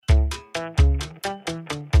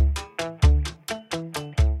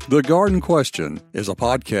The Garden Question is a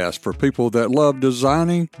podcast for people that love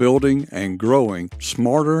designing, building, and growing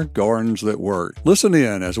smarter gardens that work. Listen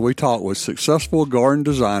in as we talk with successful garden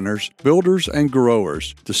designers, builders, and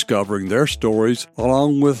growers, discovering their stories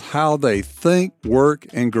along with how they think, work,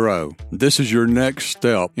 and grow. This is your next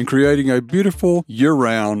step in creating a beautiful,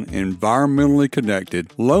 year-round, environmentally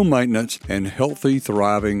connected, low-maintenance, and healthy,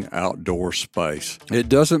 thriving outdoor space. It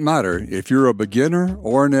doesn't matter if you're a beginner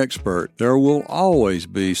or an expert, there will always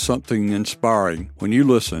be something inspiring when you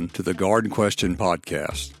listen to the Garden Question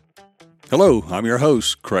podcast. Hello, I'm your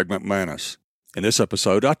host, Craig McManus. In this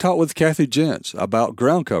episode, I talk with Kathy Jentz about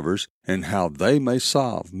ground covers and how they may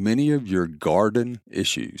solve many of your garden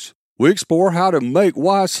issues. We explore how to make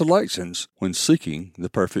wise selections when seeking the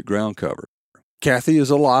perfect ground cover. Kathy is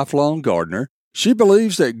a lifelong gardener. She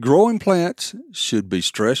believes that growing plants should be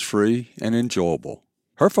stress-free and enjoyable.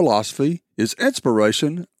 Her philosophy is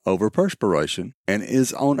inspiration over perspiration and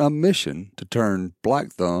is on a mission to turn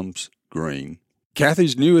black thumbs green.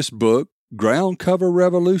 Kathy's newest book, Groundcover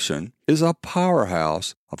Revolution, is a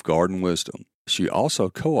powerhouse of garden wisdom. She also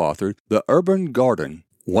co-authored The Urban Garden,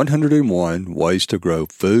 101 Ways to Grow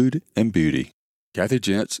Food and Beauty. Kathy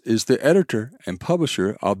Jentz is the editor and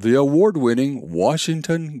publisher of the award-winning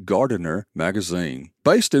Washington Gardener magazine,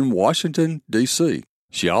 based in Washington, D.C.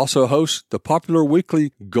 She also hosts the popular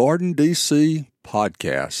weekly Garden DC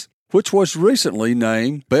podcast, which was recently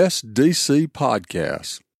named Best DC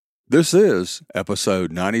Podcast. This is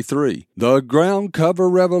episode 93, The Ground Cover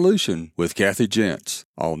Revolution with Kathy Jentz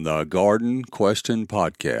on the Garden Question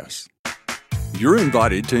podcast. You're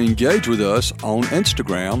invited to engage with us on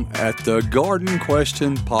Instagram at the Garden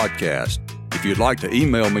Question Podcast. If you'd like to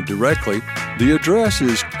email me directly, the address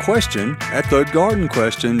is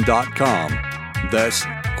question@thegardenquestion.com. That's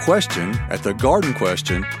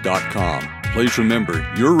question@thegardenquestion.com. Please remember,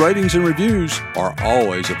 your ratings and reviews are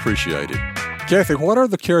always appreciated. Kathy, what are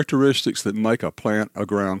the characteristics that make a plant a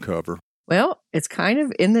ground cover? Well, it's kind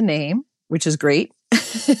of in the name, which is great.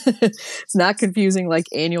 It's not confusing like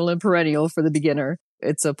annual and perennial for the beginner.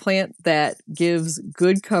 It's a plant that gives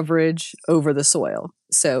good coverage over the soil.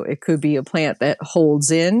 So it could be a plant that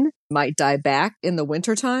holds in, might die back in the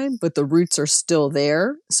wintertime, but the roots are still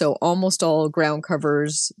there. So almost all ground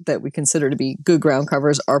covers that we consider to be good ground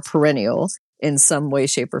covers are perennial in some way,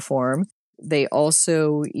 shape, or form. They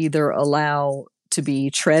also either allow to be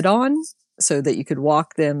tread on so that you could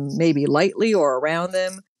walk them maybe lightly or around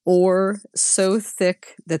them, or so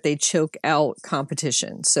thick that they choke out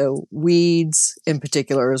competition. So weeds in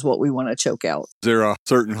particular is what we want to choke out. Is there a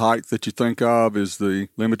certain height that you think of as the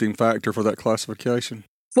limiting factor for that classification?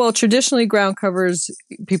 Well, traditionally ground covers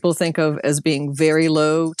people think of as being very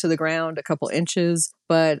low to the ground, a couple inches,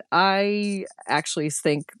 but I actually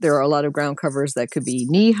think there are a lot of ground covers that could be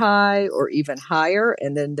knee high or even higher.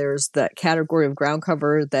 And then there's that category of ground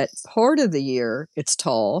cover that part of the year it's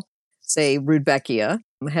tall, say Rudbeckia.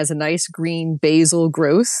 Has a nice green basal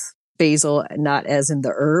growth. Basil, not as in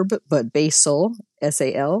the herb, but basal,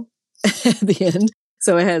 S-A-L, at the end.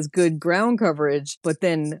 So it has good ground coverage, but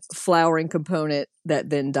then flowering component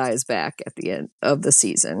that then dies back at the end of the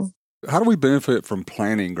season. How do we benefit from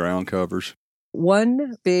planting ground covers?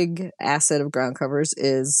 One big asset of ground covers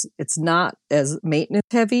is it's not as maintenance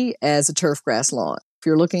heavy as a turf grass lawn. If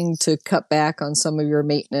you're looking to cut back on some of your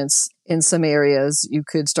maintenance in some areas, you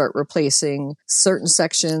could start replacing certain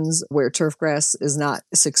sections where turf grass is not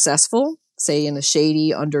successful, say in a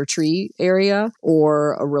shady under tree area,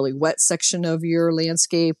 or a really wet section of your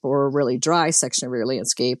landscape, or a really dry section of your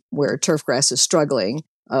landscape where turf grass is struggling.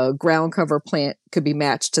 A ground cover plant could be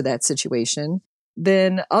matched to that situation.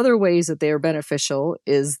 Then other ways that they are beneficial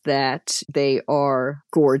is that they are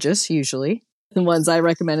gorgeous, usually. The ones I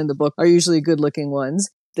recommend in the book are usually good-looking ones.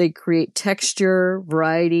 They create texture,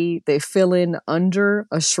 variety. They fill in under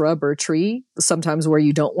a shrub or tree, sometimes where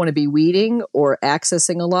you don't want to be weeding or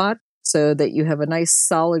accessing a lot, so that you have a nice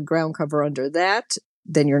solid ground cover under that.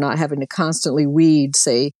 Then you're not having to constantly weed,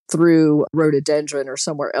 say, through rhododendron or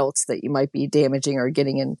somewhere else that you might be damaging or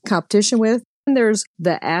getting in competition with. And there's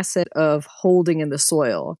the asset of holding in the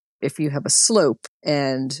soil. If you have a slope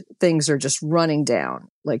and things are just running down,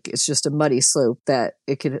 like it's just a muddy slope, that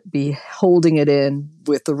it could be holding it in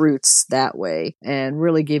with the roots that way and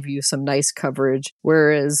really give you some nice coverage.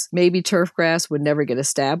 Whereas maybe turf grass would never get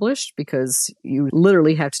established because you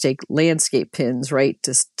literally have to take landscape pins, right,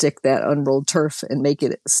 to stick that unrolled turf and make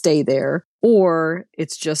it stay there. Or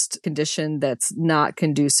it's just a condition that's not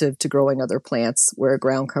conducive to growing other plants where a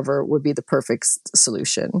ground cover would be the perfect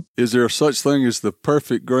solution. Is there such thing as the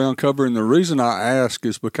perfect ground cover? And the reason I ask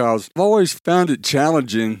is because I've always found it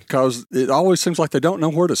challenging because it always seems like they don't know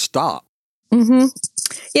where to stop. Mm-hmm.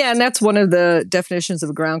 Yeah, and that's one of the definitions of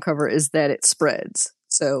a ground cover is that it spreads.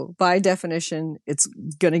 So by definition, it's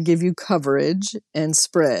going to give you coverage and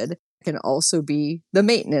spread. It can also be the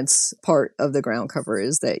maintenance part of the ground cover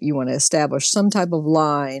is that you want to establish some type of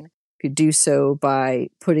line. You could do so by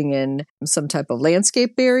putting in some type of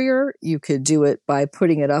landscape barrier. You could do it by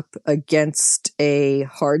putting it up against a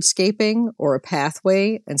hardscaping or a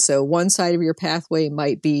pathway. And so one side of your pathway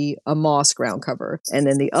might be a moss ground cover. And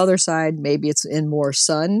then the other side, maybe it's in more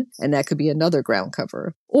sun, and that could be another ground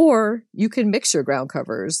cover. Or you can mix your ground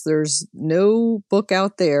covers. There's no book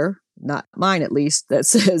out there, not mine at least, that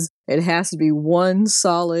says it has to be one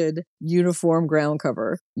solid uniform ground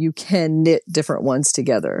cover. You can knit different ones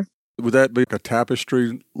together. Would that be a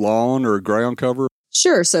tapestry lawn or a ground cover?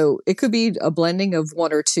 Sure. So it could be a blending of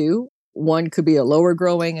one or two. One could be a lower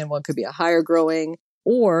growing and one could be a higher growing.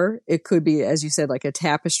 Or it could be, as you said, like a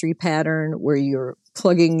tapestry pattern where you're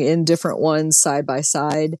plugging in different ones side by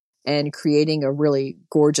side and creating a really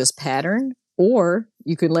gorgeous pattern. Or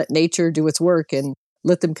you can let nature do its work and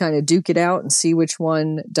let them kind of duke it out and see which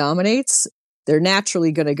one dominates. They're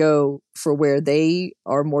naturally going to go for where they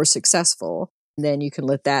are more successful. Then you can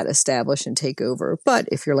let that establish and take over. But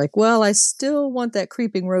if you're like, well, I still want that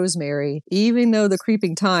creeping rosemary, even though the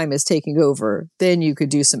creeping thyme is taking over, then you could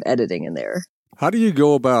do some editing in there. How do you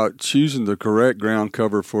go about choosing the correct ground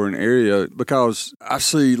cover for an area? Because I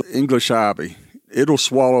see English ivy. It'll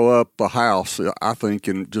swallow up a house, I think,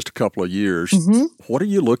 in just a couple of years. Mm-hmm. What are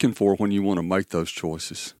you looking for when you want to make those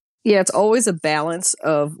choices? Yeah, it's always a balance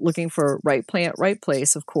of looking for right plant, right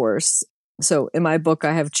place, of course. So in my book,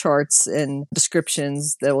 I have charts and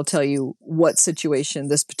descriptions that will tell you what situation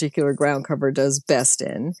this particular ground cover does best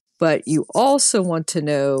in. But you also want to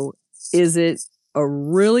know, is it a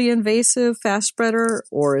really invasive fast spreader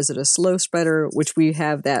or is it a slow spreader, which we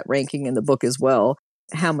have that ranking in the book as well,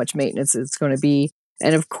 how much maintenance it's going to be.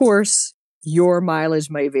 And of course, your mileage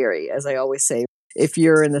may vary, as I always say. If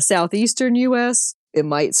you're in the southeastern U.S., it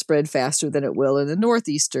might spread faster than it will in the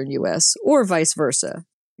northeastern U.S. or vice versa.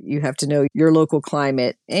 You have to know your local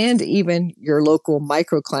climate and even your local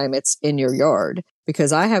microclimates in your yard.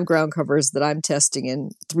 Because I have ground covers that I'm testing in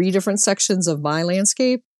 3 different sections of my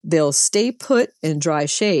landscape. They'll stay put in dry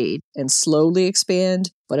shade and slowly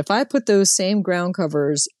expand. But if I put those same ground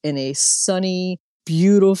covers in a sunny,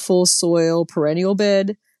 beautiful soil perennial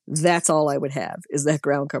bed, that's all I would have is that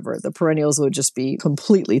ground cover. The perennials would just be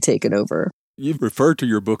completely taken over. You've referred to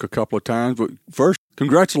your book a couple of times, but first,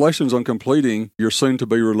 congratulations on completing your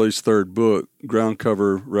soon-to-be-released 3rd book,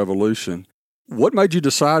 Groundcover Revolution. What made you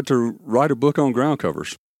decide to write a book on ground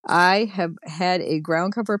covers? I have had a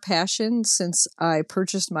ground cover passion since I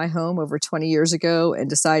purchased my home over 20 years ago and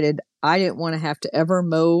decided I didn't want to have to ever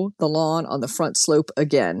mow the lawn on the front slope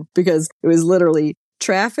again because it was literally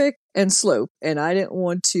traffic and slope, and I didn't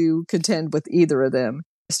want to contend with either of them.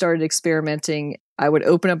 I started experimenting. I would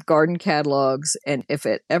open up garden catalogs, and if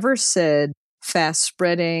it ever said fast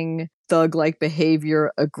spreading, thug-like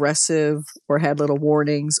behavior, aggressive, or had little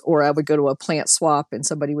warnings, or I would go to a plant swap and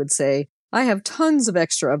somebody would say, I have tons of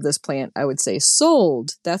extra of this plant, I would say,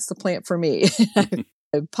 sold. That's the plant for me.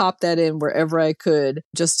 I popped that in wherever I could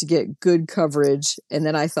just to get good coverage. And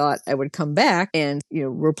then I thought I would come back and,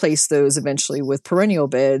 replace those eventually with perennial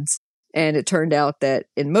beds. And it turned out that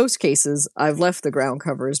in most cases, I've left the ground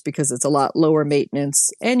covers because it's a lot lower maintenance.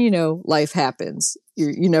 And, life happens.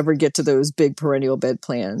 You never get to those big perennial bed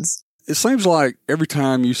plans. It seems like every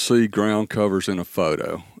time you see ground covers in a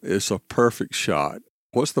photo, it's a perfect shot.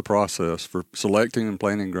 What's the process for selecting and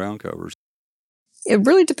planting ground covers? It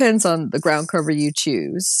really depends on the ground cover you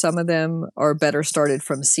choose. Some of them are better started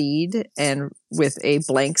from seed and with a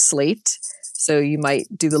blank slate. So you might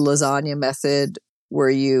do the lasagna method where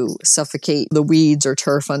you suffocate the weeds or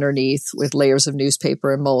turf underneath with layers of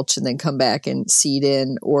newspaper and mulch and then come back and seed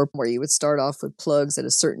in, or where you would start off with plugs at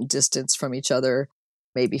a certain distance from each other,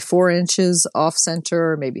 maybe 4 inches off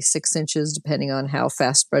center, maybe 6 inches, depending on how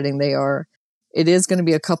fast spreading they are. It is going to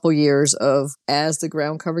be a couple years of, as the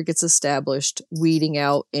ground cover gets established, weeding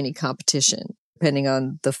out any competition. Depending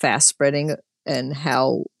on the fast spreading and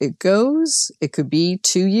how it goes, it could be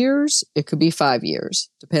 2 years, it could be 5 years.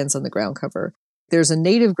 Depends on the ground cover. There's a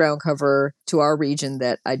native ground cover to our region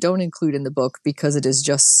that I don't include in the book because it is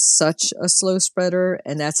just such a slow spreader,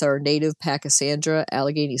 and that's our native Pachysandra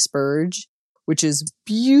Allegheny spurge, which is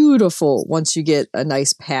beautiful once you get a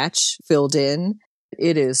nice patch filled in.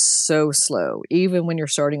 It is so slow. Even when you're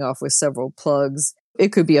starting off with several plugs,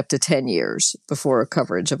 it could be up to 10 years before a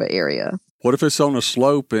coverage of an area. What if it's on a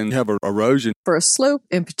slope and have erosion? For a slope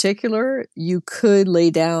in particular, you could lay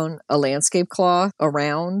down a landscape cloth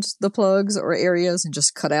around the plugs or areas and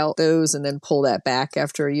just cut out those and then pull that back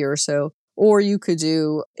after a year or so. Or you could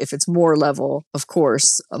do, if it's more level, of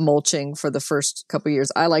course, a mulching for the first couple of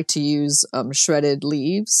years. I like to use shredded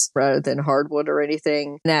leaves rather than hardwood or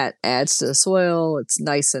anything. That adds to the soil. It's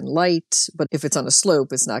nice and light, but if it's on a slope,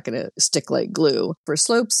 it's not going to stick like glue. For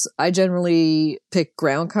slopes, I generally pick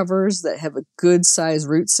ground covers that have a good size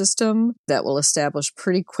root system that will establish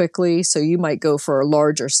pretty quickly. So you might go for a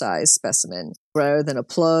larger size specimen rather than a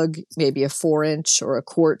plug, maybe a 4-inch or a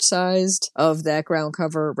quart sized of that ground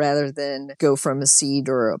cover rather than go from a seed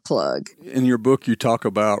or a plug. In your book, you talk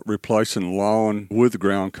about replacing lawn with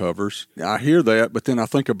ground covers. I hear that, but then I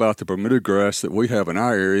think about the Bermuda grass that we have in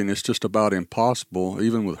our area, and it's just about impossible,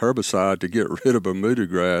 even with herbicide, to get rid of Bermuda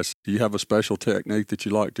grass. Do you have a special technique that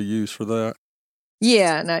you like to use for that?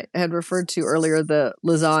 Yeah, and I had referred to earlier the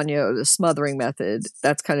lasagna or the smothering method.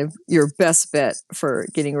 That's kind of your best bet for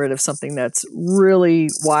getting rid of something that's really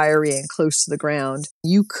wiry and close to the ground.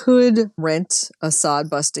 You could rent a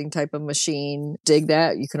sod busting type of machine, dig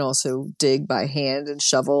that. You can also dig by hand and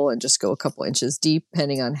shovel and just go a couple inches deep,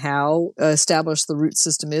 depending on how established the root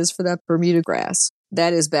system is for that Bermuda grass.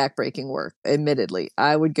 That is backbreaking work, admittedly.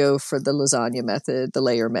 I would go for the lasagna method, the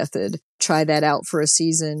layer method. Try that out for a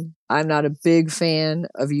season. I'm not a big fan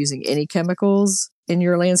of using any chemicals in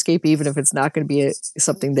your landscape, even if it's not going to be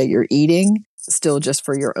something that you're eating. Still, just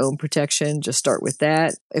for your own protection, just start with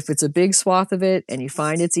that. If it's a big swath of it and you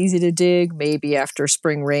find it's easy to dig, maybe after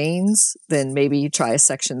spring rains, then maybe try a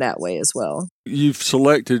section that way as well. You've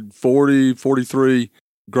selected 43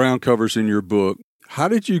 ground covers in your book. How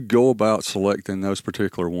did you go about selecting those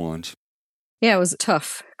particular ones? Yeah, it was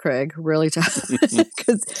tough, Craig, really tough,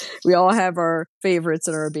 because we all have our favorites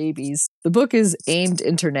and our babies. The book is aimed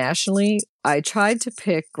internationally. I tried to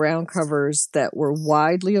pick ground covers that were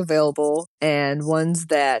widely available and ones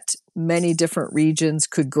that many different regions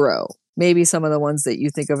could grow. Maybe some of the ones that you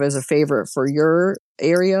think of as a favorite for your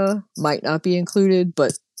area might not be included,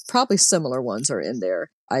 but probably similar ones are in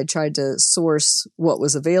there. I tried to source what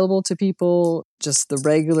was available to people, just the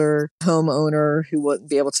regular homeowner who wouldn't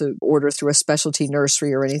be able to order through a specialty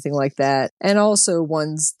nursery or anything like that, and also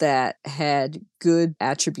ones that had good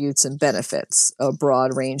attributes and benefits, a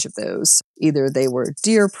broad range of those. Either they were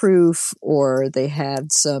deer-proof or they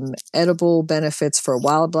had some edible benefits for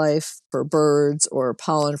wildlife, for birds, or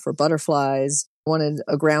pollen for butterflies. Wanted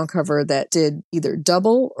a ground cover that did either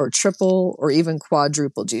double or triple or even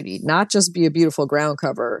quadruple duty, not just be a beautiful ground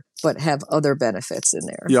cover, but have other benefits in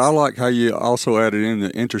there. Yeah, I like how you also added in the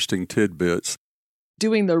interesting tidbits.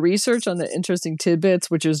 Doing the research on the interesting tidbits,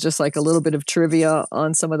 which is just like a little bit of trivia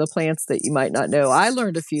on some of the plants that you might not know. I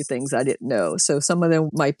learned a few things I didn't know. So some of them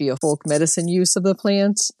might be a folk medicine use of the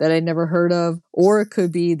plants that I'd never heard of, or it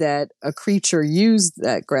could be that a creature used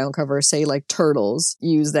that ground cover, say like turtles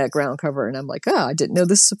use that ground cover. And I'm like, oh, I didn't know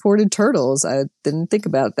this supported turtles. I didn't think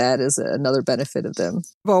about that as another benefit of them.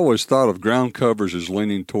 I've always thought of ground covers as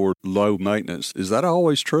leaning toward low maintenance. Is that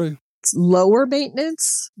always true? It's lower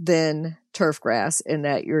maintenance than turf grass in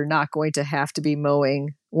that you're not going to have to be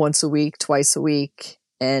mowing once a week, twice a week,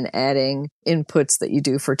 and adding inputs that you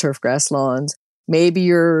do for turf grass lawns. Maybe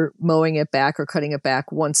you're mowing it back or cutting it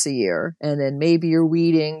back once a year, and then maybe you're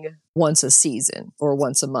weeding once a season or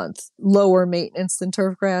once a month. Lower maintenance than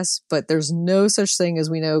turf grass, but there's no such thing as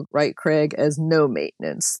we know, right, Craig, as no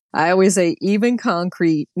maintenance. I always say even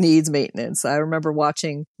concrete needs maintenance. I remember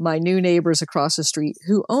watching my new neighbors across the street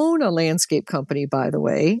who own a landscape company, by the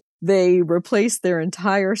way. They replaced their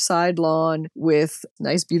entire side lawn with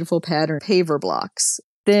nice, beautiful pattern paver blocks.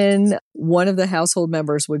 Then one of the household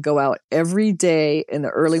members would go out every day in the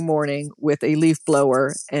early morning with a leaf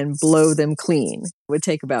blower and blow them clean. It would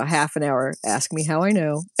take about half an hour. Ask me how I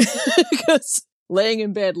know. Because laying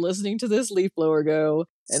in bed listening to this leaf blower go,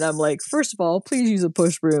 and I'm like, first of all, please use a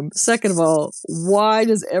push broom. Second of all, why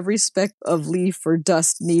does every speck of leaf or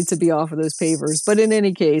dust need to be off of those pavers? But in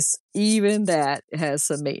any case, even that has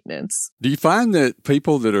some maintenance. Do you find that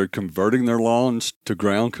people that are converting their lawns to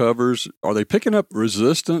ground covers, are they picking up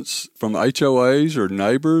resistance from HOAs or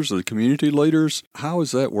neighbors or the community leaders? How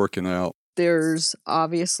is that working out? There's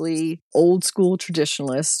obviously old school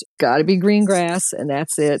traditionalists, got to be green grass, and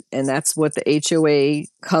that's it. And that's what the HOA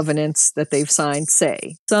covenants that they've signed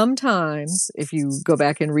say. Sometimes, if you go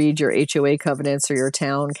back and read your HOA covenants or your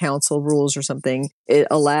town council rules or something, it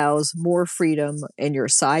allows more freedom in your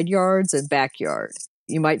side yards and backyard.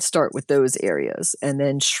 You might start with those areas and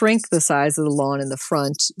then shrink the size of the lawn in the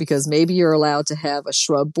front because maybe you're allowed to have a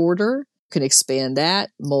shrub border. You can expand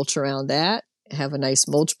that, mulch around that, have a nice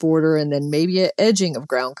mulch border, and then maybe an edging of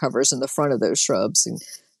ground covers in the front of those shrubs and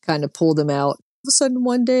kind of pull them out. All of a sudden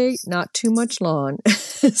one day, not too much lawn.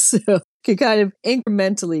 So you can kind of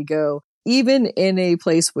incrementally go, even in a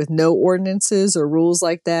place with no ordinances or rules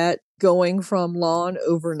like that, going from lawn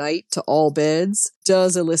overnight to all beds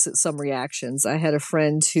does elicit some reactions. I had a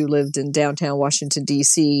friend who lived in downtown Washington,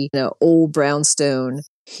 D.C., in an old brownstone.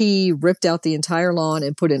 He ripped out the entire lawn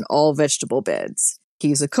and put in all vegetable beds.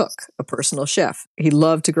 He's a cook, a personal chef. He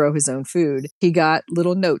loved to grow his own food. He got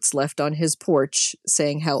little notes left on his porch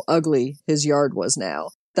saying how ugly his yard was now.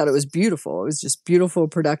 Thought it was beautiful. It was just beautiful,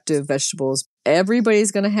 productive vegetables.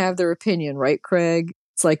 Everybody's going to have their opinion, right, Craig?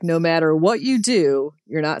 It's like no matter what you do,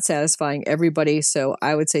 you're not satisfying everybody. So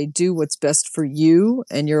I would say do what's best for you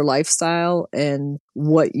and your lifestyle and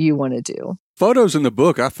what you want to do. Photos in the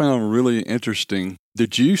book I found really interesting.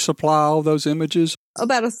 Did you supply all those images?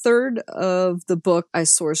 About a third of the book I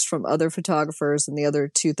sourced from other photographers, and the other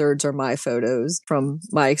 2/3 are my photos from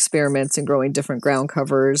my experiments in growing different ground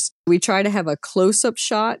covers. We try to have a close-up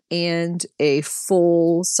shot and a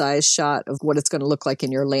full-size shot of what it's going to look like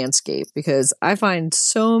in your landscape, because I find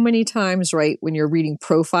so many times, right, when you're reading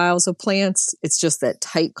profiles of plants, it's just that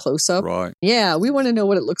tight close-up. Right. Yeah, we want to know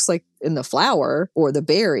what it looks like in the flower or the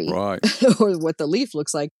berry, right, or what the leaf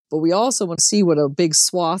looks like. But we also want to see what a big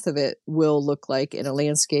swath of it will look like in a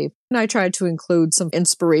landscape. And I tried to include some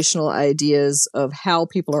inspirational ideas of how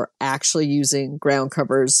people are actually using ground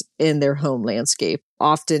covers in their home landscape.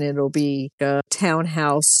 Often it'll be a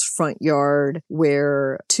townhouse front yard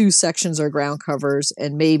where 2 sections are ground covers,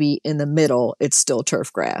 and maybe in the middle it's still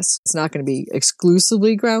turf grass. It's not going to be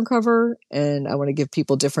exclusively ground cover, and I want to give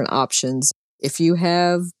people different options. If you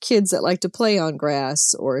have kids that like to play on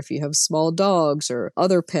grass, or if you have small dogs or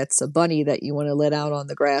other pets, a bunny that you want to let out on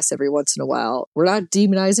the grass every once in a while, we're not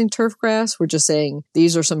demonizing turf grass. We're just saying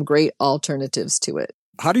these are some great alternatives to it.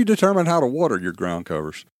 How do you determine how to water your ground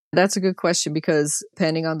covers? That's a good question, because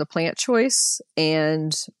depending on the plant choice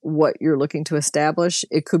and what you're looking to establish,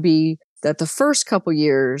 it could be that the first couple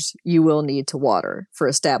years you will need to water for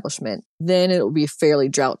establishment. Then it will be fairly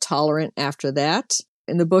drought tolerant after that.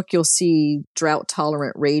 In the book, you'll see drought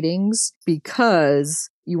tolerant ratings, because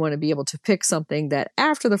you want to be able to pick something that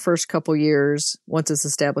after the first couple years, once it's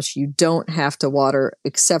established, you don't have to water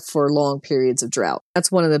except for long periods of drought.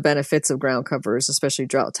 That's one of the benefits of ground covers, especially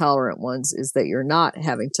drought tolerant ones, is that you're not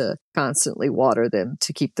having to constantly water them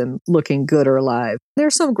to keep them looking good or alive.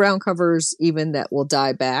 There's some ground covers even that will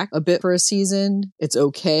die back a bit for a season. It's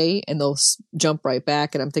okay, and they'll jump right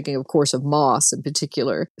back. And I'm thinking, of course, of moss in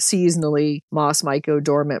particular. Seasonally, moss might go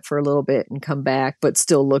dormant for a little bit and come back, but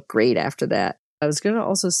still look great after that. I was going to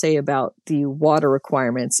also say about the water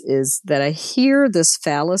requirements is that I hear this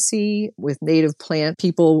fallacy with native plant.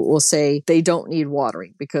 People will say they don't need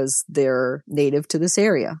watering because they're native to this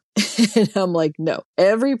area. And I'm like, no,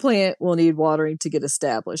 every plant will need watering to get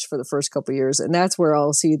established for the first couple of years. And that's where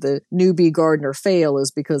I'll see the newbie gardener fail, is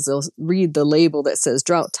because they'll read the label that says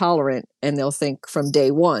drought tolerant and they'll think from day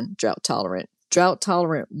one, drought tolerant. Drought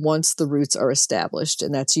tolerant once the roots are established.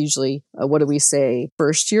 And that's usually, what do we say?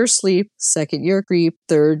 First year sleep, second year creep,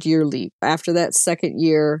 third year leap. After that second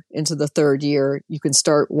year into the third year, you can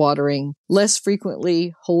start watering less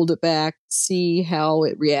frequently, hold it back, see how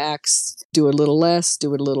it reacts, do a little less,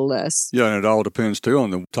 do it a little less. Yeah, and it all depends, too,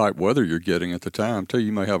 on the type weather you're getting at the time, too.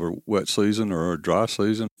 You may have a wet season or a dry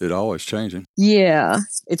season. It's always changing. Yeah,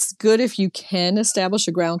 it's good if you can establish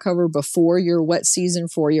a ground cover before your wet season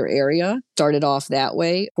for your area. Start it off that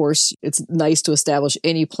way. Of course, it's nice to establish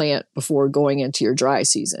any plant before going into your dry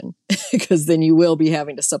season, because then you will be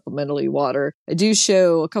having to supplementally water. I do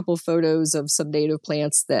show a couple of photos of some native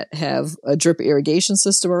plants that have a drip irrigation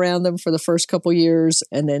system around them for the first couple years,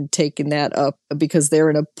 and then taking that up because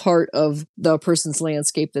they're in a part of the person's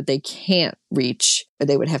landscape that they can't reach.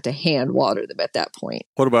 They would have to hand water them at that point.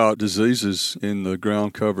 What about diseases in the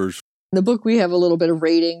ground covers? In the book, we have a little bit of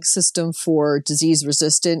rating system for disease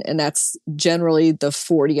resistant, and that's generally the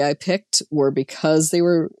 40 I picked were because they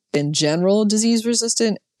were in general disease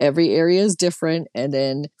resistant. Every area is different. And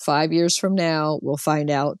then 5 years from now, we'll find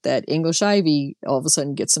out that English ivy all of a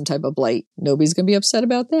sudden gets some type of blight. Nobody's going to be upset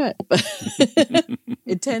about that.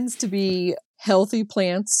 It tends to be healthy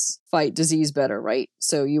plants fight disease better, right?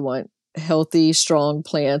 So you want healthy, strong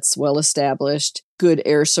plants, well established. Good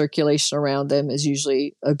air circulation around them is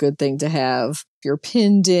usually a good thing to have. If you're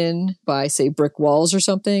pinned in by, say, brick walls or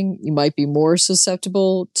something, you might be more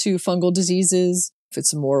susceptible to fungal diseases. If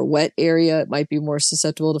it's a more wet area, it might be more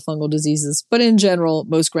susceptible to fungal diseases. But in general,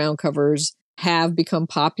 most ground covers have become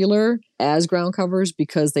popular as ground covers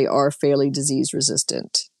because they are fairly disease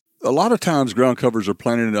resistant. A lot of times ground covers are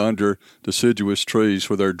planted under deciduous trees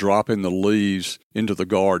where they're dropping the leaves into the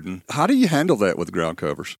garden. How do you handle that with ground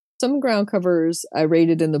covers? Some ground covers I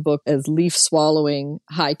rated in the book as leaf swallowing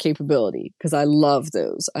high capability because I love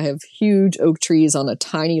those. I have huge oak trees on a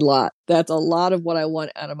tiny lot. That's a lot of what I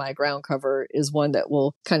want out of my ground cover is one that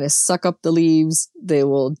will kind of suck up the leaves. They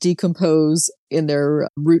will decompose in their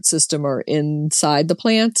root system or inside the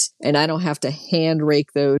plant, and I don't have to hand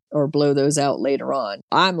rake those or blow those out later on.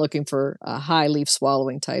 I'm looking for a high leaf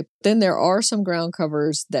swallowing type. Then there are some ground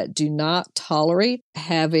covers that do not tolerate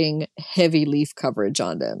having heavy leaf coverage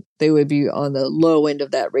on them. They would be on the low end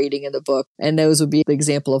of that rating in the book, and those would be the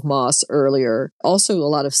example of moss earlier. Also, a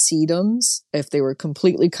lot of sedums, if they were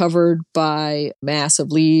completely covered by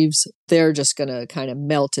massive leaves, they're just going to kind of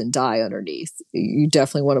melt and die underneath. You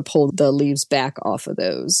definitely want to pull the leaves back off of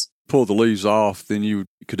those. Pull the leaves off, then you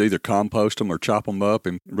could either compost them or chop them up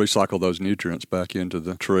and recycle those nutrients back into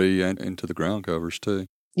the tree and into the ground covers too.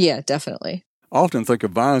 Yeah, definitely. I often think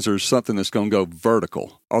of vines as something that's going to go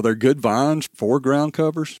vertical. Are there good vines for ground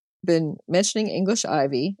covers? Been mentioning English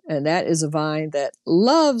ivy, and that is a vine that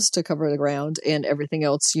loves to cover the ground and everything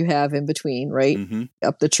else you have in between, right? Mm-hmm.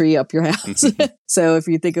 Up the tree, up your house. So if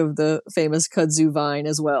you think of the famous kudzu vine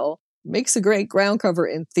as well, makes a great ground cover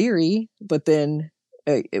in theory, but then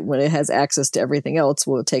when it has access to everything else,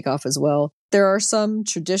 will take off as well. There are some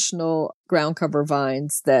traditional ground cover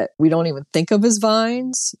vines that we don't even think of as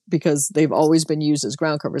vines because they've always been used as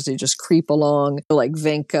ground covers. They just creep along. Like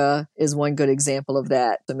vinca is one good example of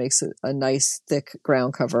that. That makes it a nice thick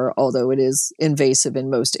ground cover, although it is invasive in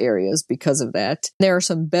most areas because of that. There are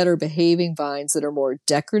some better behaving vines that are more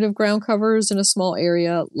decorative ground covers in a small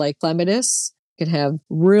area, like clematis. Can have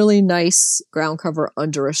really nice ground cover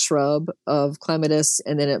under a shrub of clematis,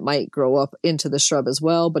 and then it might grow up into the shrub as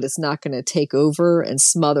well, but it's not going to take over and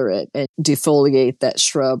smother it and defoliate that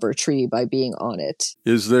shrub or tree by being on it.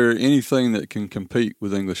 Is there anything that can compete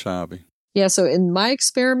with English ivy? Yeah, so in my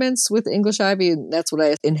experiments with English ivy, and that's what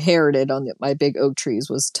I inherited on my big oak trees,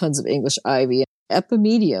 was tons of English ivy.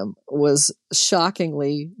 Epimedium was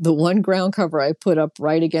shockingly the one ground cover I put up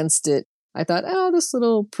right against it. I thought, oh, this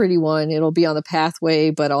little pretty one, it'll be on the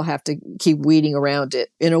pathway, but I'll have to keep weeding around it.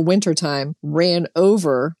 In a wintertime, ran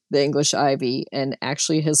over the English ivy and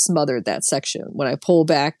actually has smothered that section. When I pull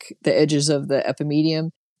back the edges of the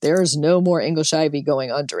epimedium, there's no more English ivy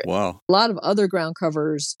going under it. Wow. A lot of other ground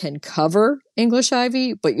covers can cover English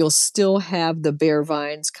ivy, but you'll still have the bare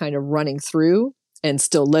vines kind of running through and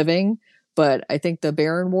still living. But I think the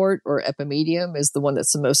barrenwort or epimedium is the one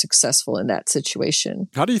that's the most successful in that situation.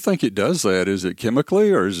 How do you think it does that? Is it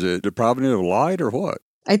chemically or is it depriving it of light or what?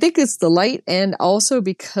 I think it's the light, and also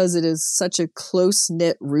because it is such a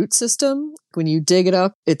close-knit root system. When you dig it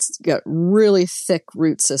up, it's got really thick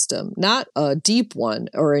root system, not a deep one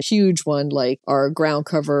or a huge one like our ground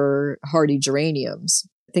cover hardy geraniums.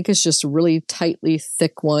 I think it's just a really tightly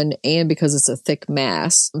thick one, and because it's a thick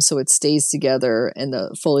mass, so it stays together and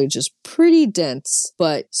the foliage is pretty dense,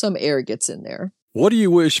 but some air gets in there. What do you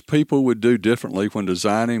wish people would do differently when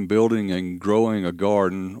designing, building, and growing a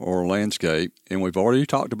garden or a landscape? And we've already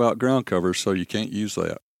talked about ground covers, so you can't use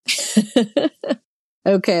that.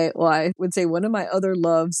 Okay, well, I would say one of my other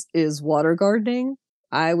loves is water gardening.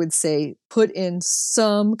 I would say put in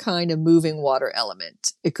some kind of moving water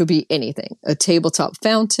element. It could be anything, a tabletop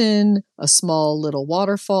fountain, a small little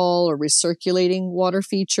waterfall, or recirculating water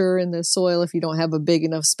feature in the soil if you don't have a big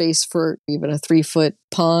enough space for even a 3-foot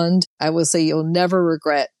pond. I would say you'll never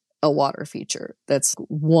regret a water feature. That's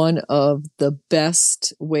one of the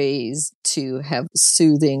best ways to have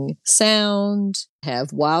soothing sound,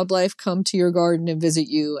 have wildlife come to your garden and visit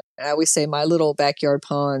you. I always say my little backyard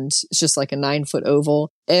pond is just like a 9-foot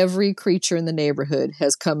oval. Every creature in the neighborhood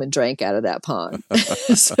has come and drank out of that pond.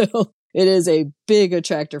 So it is a big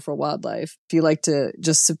attractor for wildlife. If you like to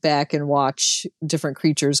just sit back and watch different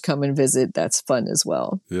creatures come and visit, that's fun as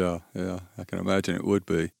well. Yeah. I can imagine it would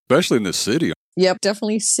be, especially in the city. Yep,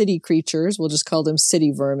 definitely city creatures. We'll just call them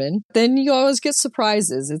city vermin. Then you always get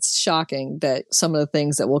surprises. It's shocking that some of the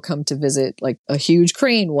things that will come to visit, like a huge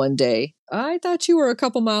crane one day. I thought you were a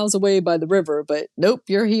couple miles away by the river, but nope,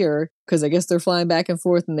 you're here. Because I guess they're flying back and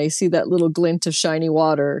forth and they see that little glint of shiny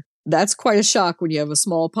water. That's quite a shock when you have a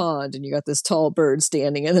small pond and you got this tall bird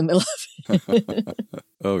standing in the middle of it.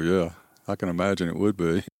 Oh, yeah. I can imagine it would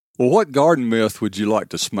be. Well, what garden myth would you like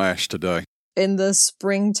to smash today? In the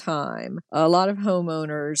springtime, a lot of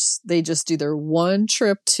homeowners, they just do their one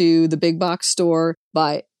trip to the big box store,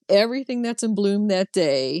 buy everything that's in bloom that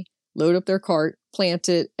day, load up their cart, plant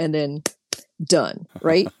it, and then done,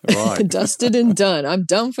 right? Right. Dusted and done. I'm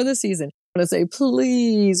done for the season. I want to say,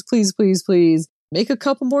 please, please, please, please, make a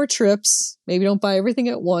couple more trips. Maybe don't buy everything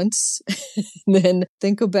at once. Then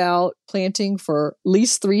think about planting for at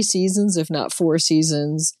least 3 seasons, if not 4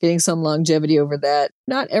 seasons, getting some longevity over that.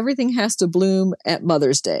 Not everything has to bloom at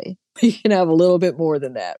Mother's Day. You can have a little bit more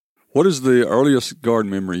than that. What is the earliest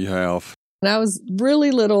garden memory you have? When I was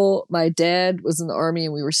really little, my dad was in the Army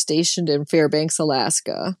and we were stationed in Fairbanks,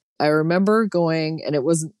 Alaska. I remember going, and it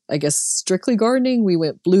wasn't, I guess, strictly gardening. We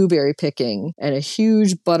went blueberry picking, and a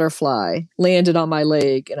huge butterfly landed on my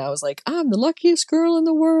leg. And I was like, I'm the luckiest girl in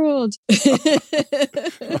the world.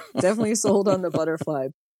 Definitely sold on the butterfly.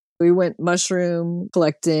 We went mushroom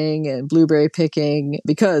collecting and blueberry picking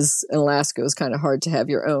because in Alaska it was kind of hard to have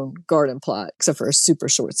your own garden plot, except for a super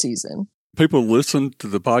short season. People listen to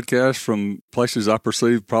the podcast from places I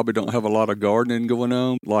perceive probably don't have a lot of gardening going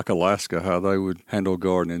on, like Alaska, how they would handle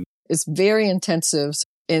gardening. It's very intensive.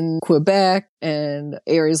 In Quebec and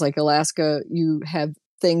areas like Alaska, you have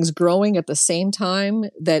things growing at the same time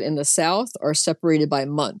that in the South are separated by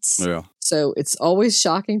months. Yeah. So it's always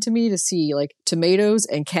shocking to me to see like tomatoes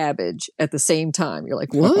and cabbage at the same time. You're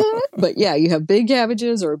like, what? But yeah, you have big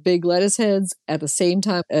cabbages or big lettuce heads at the same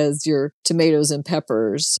time as your tomatoes and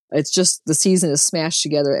peppers. It's just the season is smashed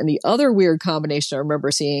together. And the other weird combination I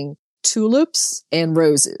remember seeing, tulips and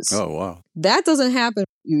roses. Oh, wow. That doesn't happen.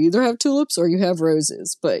 You either have tulips or you have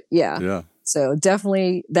roses. But yeah. Yeah. So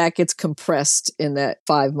definitely that gets compressed in that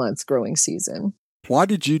 5 months growing season. Why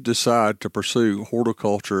did you decide to pursue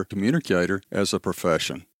horticulture communicator as a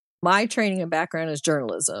profession? My training and background is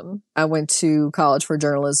journalism. I went to college for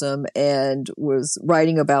journalism and was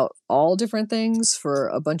writing about all different things for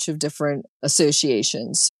a bunch of different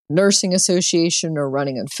associations, nursing association or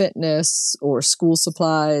running on fitness or school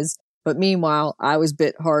supplies. But meanwhile, I was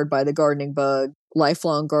bit hard by the gardening bug,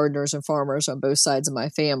 lifelong gardeners and farmers on both sides of my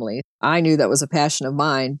family. I knew that was a passion of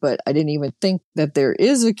mine, but I didn't even think that there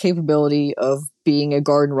is a capability of being a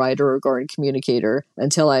garden writer or garden communicator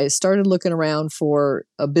until I started looking around for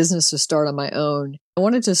a business to start on my own. I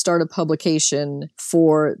wanted to start a publication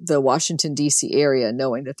for the Washington, D.C. area,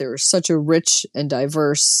 knowing that there was such a rich and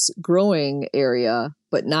diverse growing area,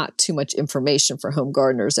 but not too much information for home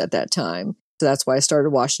gardeners at that time. So that's why I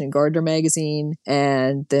started Washington Gardener magazine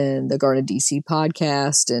and then the Garden DC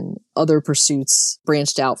podcast and other pursuits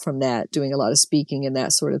branched out from that, doing a lot of speaking and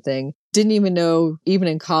that sort of thing. Didn't even know, even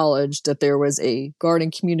in college, that there was a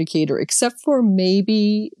garden communicator, except for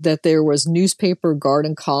maybe that there was newspaper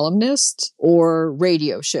garden columnist or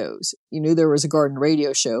radio shows. You knew there was a garden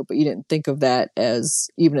radio show, but you didn't think of that as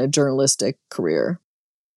even a journalistic career.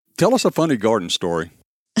 Tell us a funny garden story.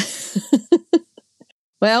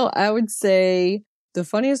 Well, I would say the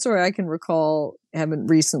funniest story I can recall having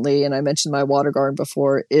recently, and I mentioned my water garden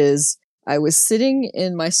before, is I was sitting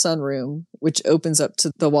in my sunroom, which opens up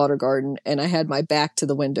to the water garden, and I had my back to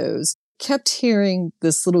the windows, kept hearing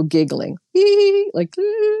this little giggling, like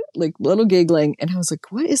little giggling. And I was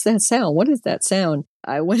like, what is that sound? What is that sound?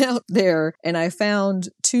 I went out there and I found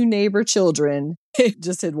 2 neighbor children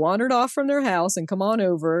just had wandered off from their house and come on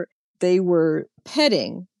over. They were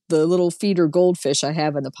petting the little feeder goldfish I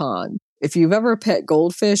have in the pond. If you've ever pet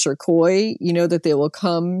goldfish or koi, you know that they will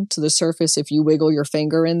come to the surface if you wiggle your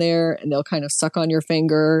finger in there and they'll kind of suck on your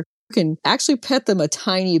finger. You can actually pet them a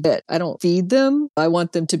tiny bit. I don't feed them. I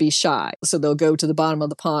want them to be shy. So they'll go to the bottom of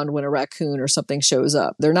the pond when a raccoon or something shows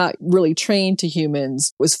up. They're not really trained to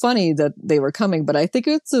humans. It was funny that they were coming, but I think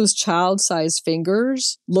it's those child-sized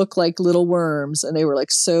fingers look like little worms and they were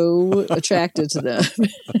like so attracted to them.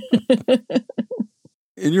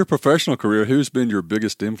 In your professional career, who's been your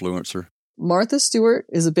biggest influencer? Martha Stewart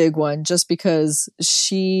is a big one just because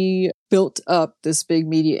she built up this big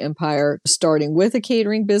media empire, starting with a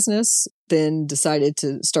catering business, then decided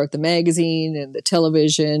to start the magazine and the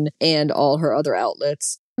television and all her other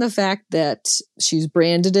outlets. The fact that she's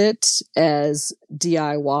branded it as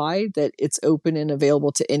DIY, that it's open and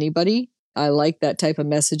available to anybody. I like that type of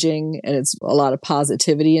messaging, and it's a lot of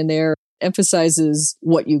positivity in there. Emphasizes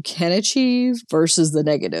what you can achieve versus the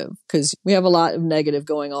negative, because we have a lot of negative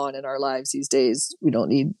going on in our lives these days. We don't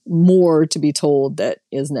need more to be told that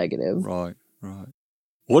is negative. Right.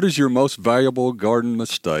 What is your most valuable garden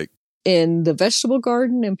mistake? In the vegetable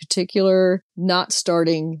garden in particular, not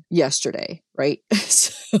starting yesterday, right?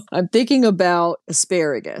 So I'm thinking about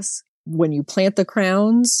asparagus. when you plant the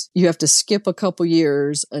crowns, you have to skip a couple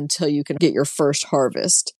years until you can get your first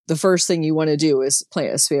harvest. The first thing you want to do is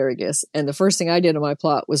plant asparagus. And the first thing I did on my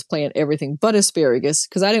plot was plant everything but asparagus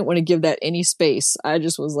because I didn't want to give that any space. I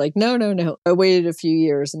just was like, no. I waited a few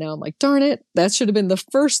years and now I'm like, darn it, that should have been the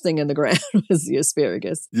first thing in the ground was the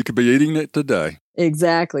asparagus. You could be eating it today.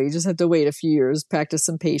 Exactly. You just have to wait a few years, practice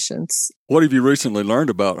some patience. What have you recently learned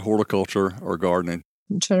about horticulture or gardening?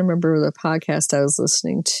 I'm trying to remember the podcast I was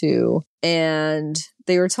listening to, and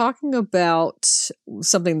they were talking about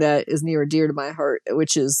something that is near and dear to my heart,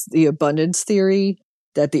 which is the abundance theory,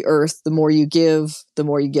 that the earth, the more you give, the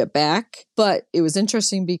more you get back. But it was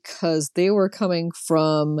interesting because they were coming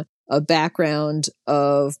from a background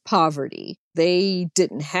of poverty. They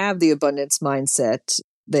didn't have the abundance mindset.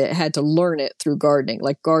 They had to learn it through gardening.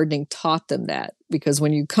 Like gardening taught them that, because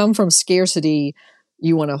when you come from scarcity,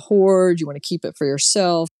 you want to hoard, you want to keep it for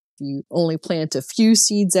yourself. You only plant a few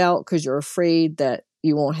seeds out because you're afraid that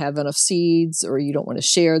you won't have enough seeds or you don't want to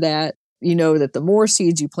share that. You know that the more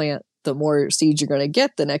seeds you plant, the more seeds you're going to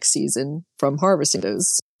get the next season from harvesting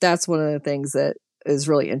those. That's one of the things that is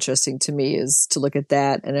really interesting to me, is to look at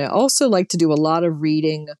that. And I also like to do a lot of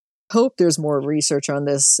reading. Hope there's more research on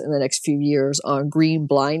this in the next few years on green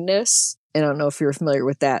blindness. And I don't know if you're familiar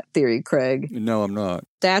with that theory, Craig. No, I'm not.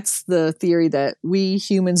 That's the theory that we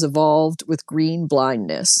humans evolved with green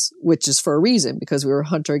blindness, which is for a reason, because we were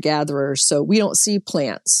hunter-gatherers. So we don't see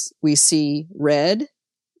plants. We see red,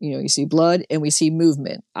 you see blood, and we see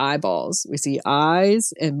movement, eyeballs. We see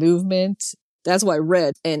eyes and movement. That's why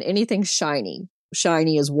red and anything shiny.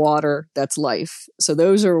 Shiny is water. That's life. So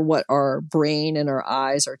those are what our brain and our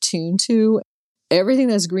eyes are tuned to. Everything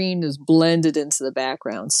that's green is blended into the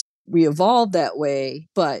background. We evolved that way,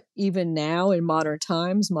 but even now in modern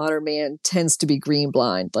times, modern man tends to be green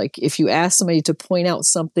blind. Like if you ask somebody to point out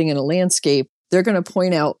something in a landscape, they're going to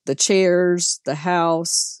point out the chairs, the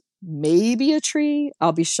house, maybe a tree.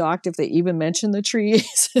 I'll be shocked if they even mention the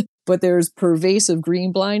trees. But there's pervasive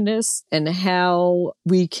green blindness, and how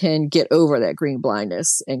we can get over that green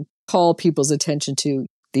blindness and call people's attention to,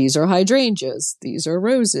 these are hydrangeas, these are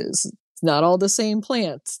roses. It's not all the same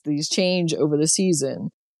plants. These change over the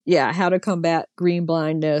season. Yeah, how to combat green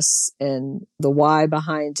blindness and the why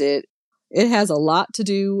behind it. It has a lot to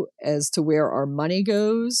do as to where our money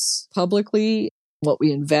goes publicly, what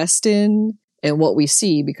we invest in, and what we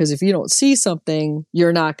see. Because if you don't see something,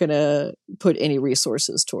 you're not going to put any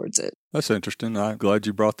resources towards it. That's interesting. I'm glad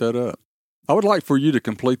you brought that up. I would like for you to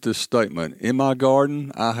complete this statement. In my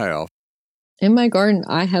garden, I have. In my garden,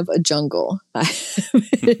 I have a jungle.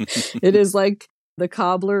 It is like the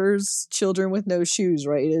cobbler's children with no shoes,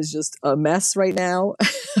 right? It is just a mess right now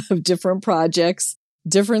of different projects,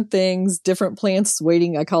 different things, different plants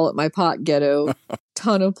waiting. I call it my pot ghetto.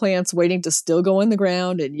 Ton of plants waiting to still go in the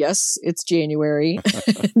ground. And yes, it's January.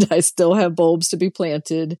 And I still have bulbs to be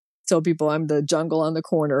planted. Tell people I'm the jungle on the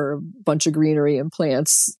corner, a bunch of greenery and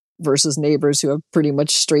plants versus neighbors who have pretty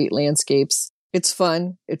much straight landscapes. It's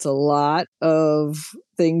fun. It's a lot of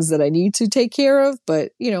things that I need to take care of,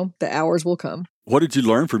 but the hours will come. What did you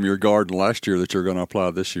learn from your garden last year that you're going to apply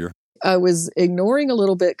this year? I was ignoring a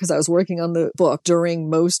little bit because I was working on the book during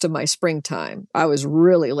most of my springtime. I was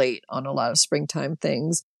really late on a lot of springtime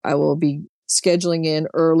things. I will be scheduling in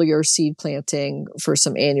earlier seed planting for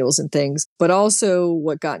some annuals and things. But also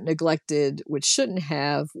what got neglected, which shouldn't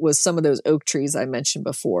have, was some of those oak trees I mentioned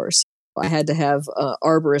before. So I had to have an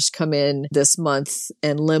arborist come in this month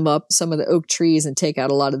and limb up some of the oak trees and take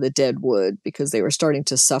out a lot of the dead wood because they were starting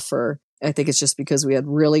to suffer. I think it's just because we had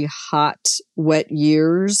really hot, wet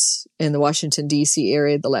years in the Washington, D.C.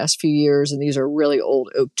 area the last few years, and these are really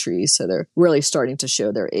old oak trees, so they're really starting to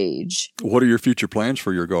show their age. What are your future plans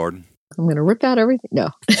for your garden? I'm going to rip out everything. No.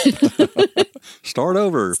 Start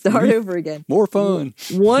over. Start over again. More fun.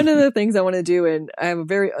 One of the things I want to do, and I have a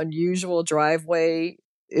very unusual driveway.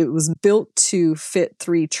 It was built to fit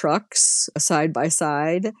 3 trucks side by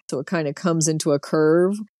side, so it kind of comes into a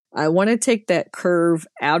curve. I want to take that curve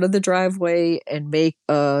out of the driveway and make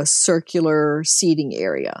a circular seating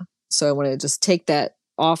area. So I want to just take that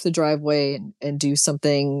off the driveway and do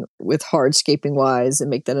something with hardscaping wise and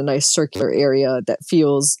make that a nice circular area that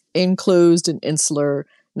feels enclosed and insular,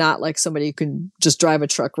 not like somebody who can just drive a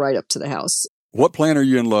truck right up to the house. What plant are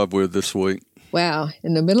you in love with this week? Wow.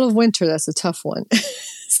 In the middle of winter, that's a tough one.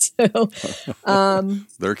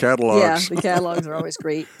 Their catalogs. Yeah, the catalogs are always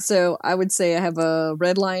great. So I would say I have a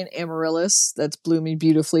red lion amaryllis that's blooming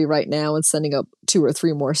beautifully right now and sending up 2 or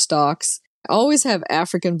 3 more stalks. I always have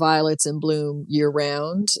African violets in bloom year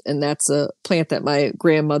round, and that's a plant that my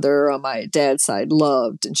grandmother on my dad's side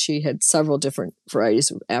loved, and she had several different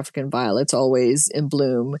varieties of African violets always in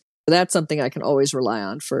bloom. That's something I can always rely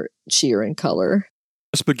on for cheer and color.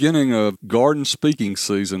 It's beginning of garden speaking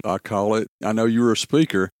season, I call it. I know you're a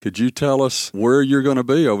speaker. Could you tell us where you're going to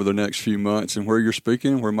be over the next few months and where you're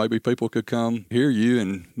speaking, where maybe people could come hear you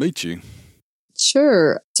and meet you?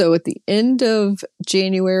 Sure. So at the end of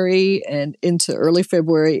January and into early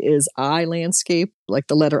February is I Landscape, like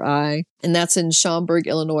the letter I. And that's in Schaumburg,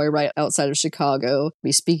 Illinois, right outside of Chicago. I'll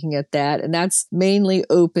be speaking at that. And that's mainly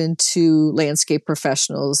open to landscape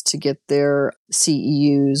professionals to get their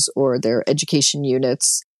CEUs or their education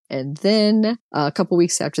units. And then a couple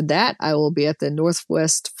weeks after that, I will be at the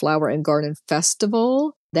Northwest Flower and Garden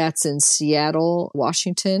Festival. That's in Seattle,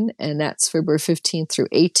 Washington, and that's February 15th through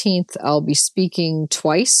 18th. I'll be speaking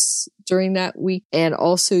twice during that week and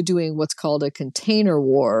also doing what's called a container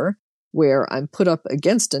war, where I'm put up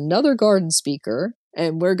against another garden speaker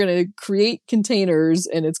and we're going to create containers,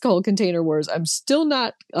 and it's called Container Wars. I'm still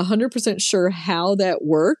not 100% sure how that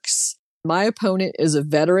works. My opponent is a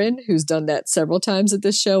veteran who's done that several times at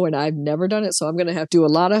this show, and I've never done it. So I'm going to have to do a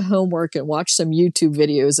lot of homework and watch some YouTube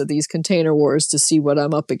videos of these container wars to see what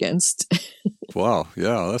I'm up against. Wow.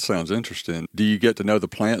 Yeah, that sounds interesting. Do you get to know the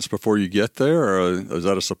plants before you get there, or is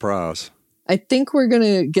that a surprise? I think we're going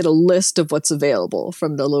to get a list of what's available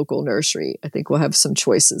from the local nursery. I think we'll have some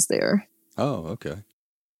choices there. Oh, okay.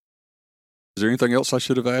 Is there anything else I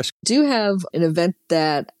should have asked? I do have an event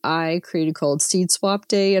that I created called Seed Swap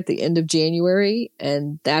Day at the end of January,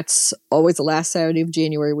 and that's always the last Saturday of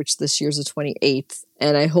January, which this year's the 28th.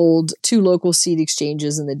 And I hold 2 local seed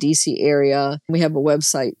exchanges in the DC area. We have a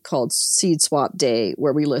website called Seed Swap Day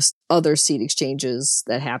where we list other seed exchanges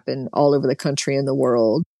that happen all over the country and the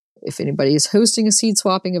world. If anybody is hosting a seed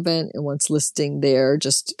swapping event and wants listing there,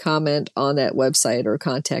 just comment on that website or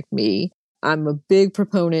contact me. I'm a big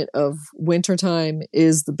proponent of wintertime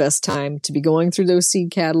is the best time to be going through those seed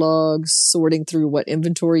catalogs, sorting through what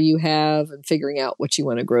inventory you have, and figuring out what you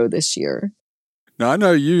want to grow this year. Now, I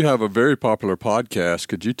know you have a very popular podcast.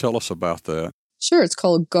 Could you tell us about that? Sure. It's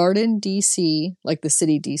called Garden DC, like the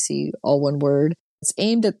city DC, all one word. It's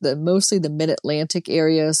aimed at mostly the Mid-Atlantic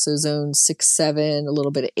area, so zone 6, 7, a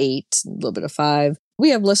little bit of 8, a little bit of 5. We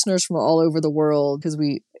have listeners from all over the world because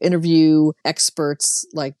we interview experts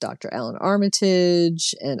like Dr. Alan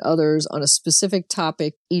Armitage and others on a specific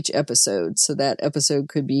topic each episode. So that episode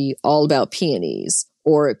could be all about peonies,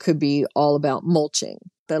 or it could be all about mulching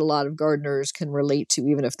that a lot of gardeners can relate to,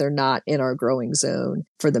 even if they're not in our growing zone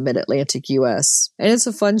for the Mid-Atlantic U.S. And it's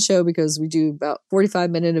a fun show because we do about 45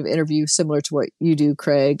 minutes of interview similar to what you do,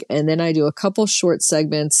 Craig. And then I do a couple short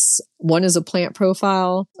segments. One is a plant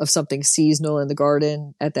profile of something seasonal in the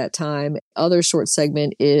garden at that time. Other short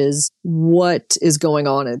segment is what is going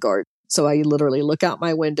on in the garden. So I literally look out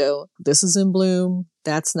my window. This is in bloom.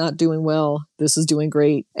 That's not doing well. This is doing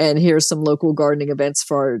great. And here's some local gardening events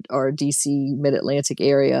for our DC Mid-Atlantic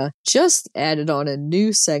area. Just added on a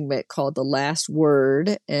new segment called The Last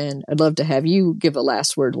Word. And I'd love to have you give a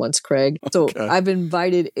last word once, Craig. So Okay. I've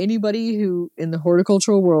invited anybody who in the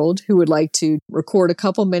horticultural world who would like to record a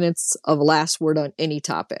couple minutes of a last word on any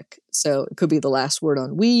topic. So it could be the last word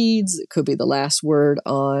on weeds. It could be the last word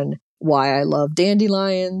on why I love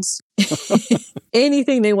dandelions.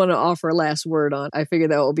 Anything they want to offer a last word on, I figure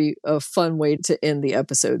that will be a fun way to end the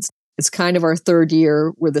episodes. It's kind of our 3rd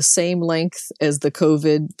year. We're the same length as the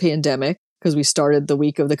COVID pandemic because we started the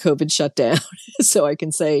week of the COVID shutdown. So I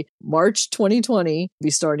can say March 2020, be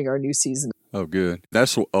starting our new season. Oh, good.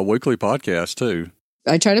 That's a weekly podcast, too.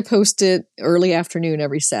 I try to post it early afternoon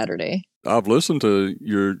every Saturday. I've listened to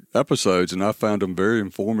your episodes, and I found them very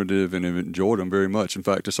informative and have enjoyed them very much. In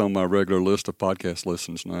fact, it's on my regular list of podcast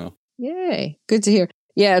listens now. Yay. Good to hear.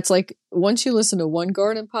 Yeah, it's like once you listen to one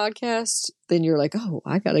garden podcast, then you're like, oh,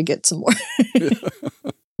 I got to get some more.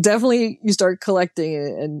 Definitely you start collecting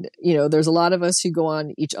it. And, you know, there's a lot of us who go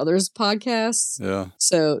on each other's podcasts. Yeah.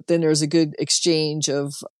 So then there's a good exchange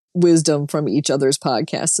of wisdom from each other's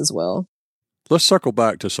podcasts as well. Let's circle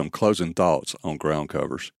back to some closing thoughts on ground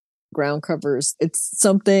covers. Ground covers, it's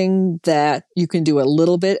something that you can do a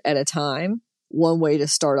little bit at a time. One way to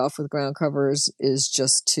start off with ground covers is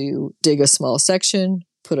just to dig a small section,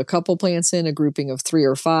 put a couple plants in, a grouping of 3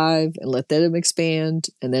 or 5, and let them expand,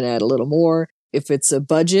 and then add a little more. If it's a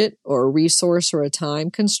budget or a resource or a time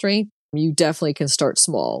constraint, you definitely can start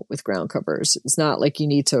small with ground covers. It's not like you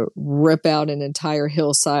need to rip out an entire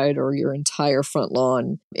hillside or your entire front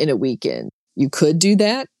lawn in a weekend. You could do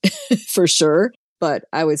that for sure, but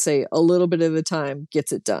I would say a little bit of a time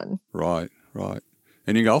gets it done. Right, right.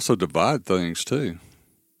 And you can also divide things too.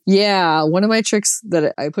 Yeah, one of my tricks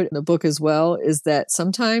that I put in the book as well is that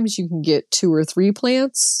sometimes you can get 2 or 3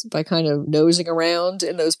 plants by kind of nosing around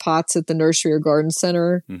in those pots at the nursery or garden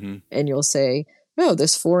center. Mm-hmm. And you'll say, oh,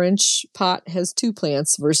 this 4-inch pot has 2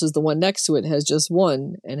 plants versus the one next to it has just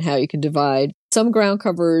 1, and how you can divide. Some ground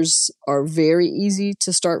covers are very easy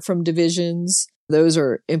to start from divisions. Those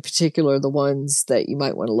are in particular the ones that you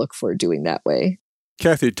might want to look for doing that way.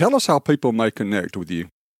 Kathy, tell us how people may connect with you.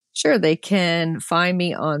 Sure, they can find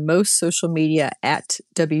me on most social media at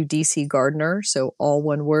WDC Gardener, so all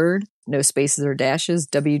one word, no spaces or dashes,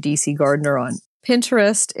 WDC Gardener on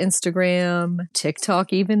Pinterest, Instagram,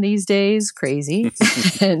 TikTok even these days, crazy.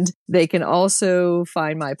 And they can also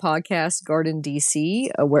find my podcast, Garden DC,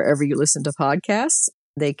 wherever you listen to podcasts.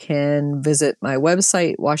 They can visit my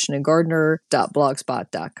website,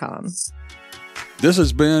 washingtongardener.blogspot.com. This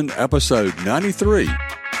has been episode 93,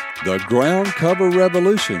 The Groundcover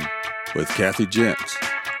Revolution with Kathy Jentz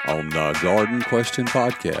on the Garden Question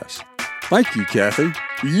Podcast. Thank you, Kathy.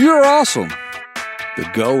 You're awesome. The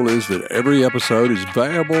goal is that every episode is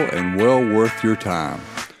valuable and well worth your time.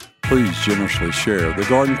 Please generously share the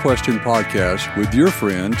Garden Question Podcast with your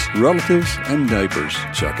friends, relatives, and neighbors.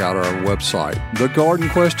 Check out our website,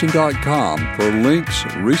 thegardenquestion.com, for links,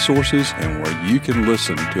 resources, and where you can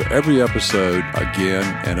listen to every episode again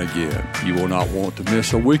and again. You will not want to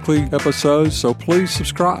miss a weekly episode, so please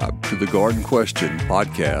subscribe to the Garden Question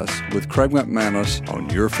Podcast with Craig McManus on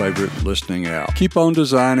your favorite listening app. Keep on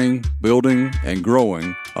designing, building, and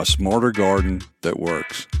growing a smarter garden that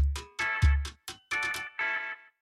works.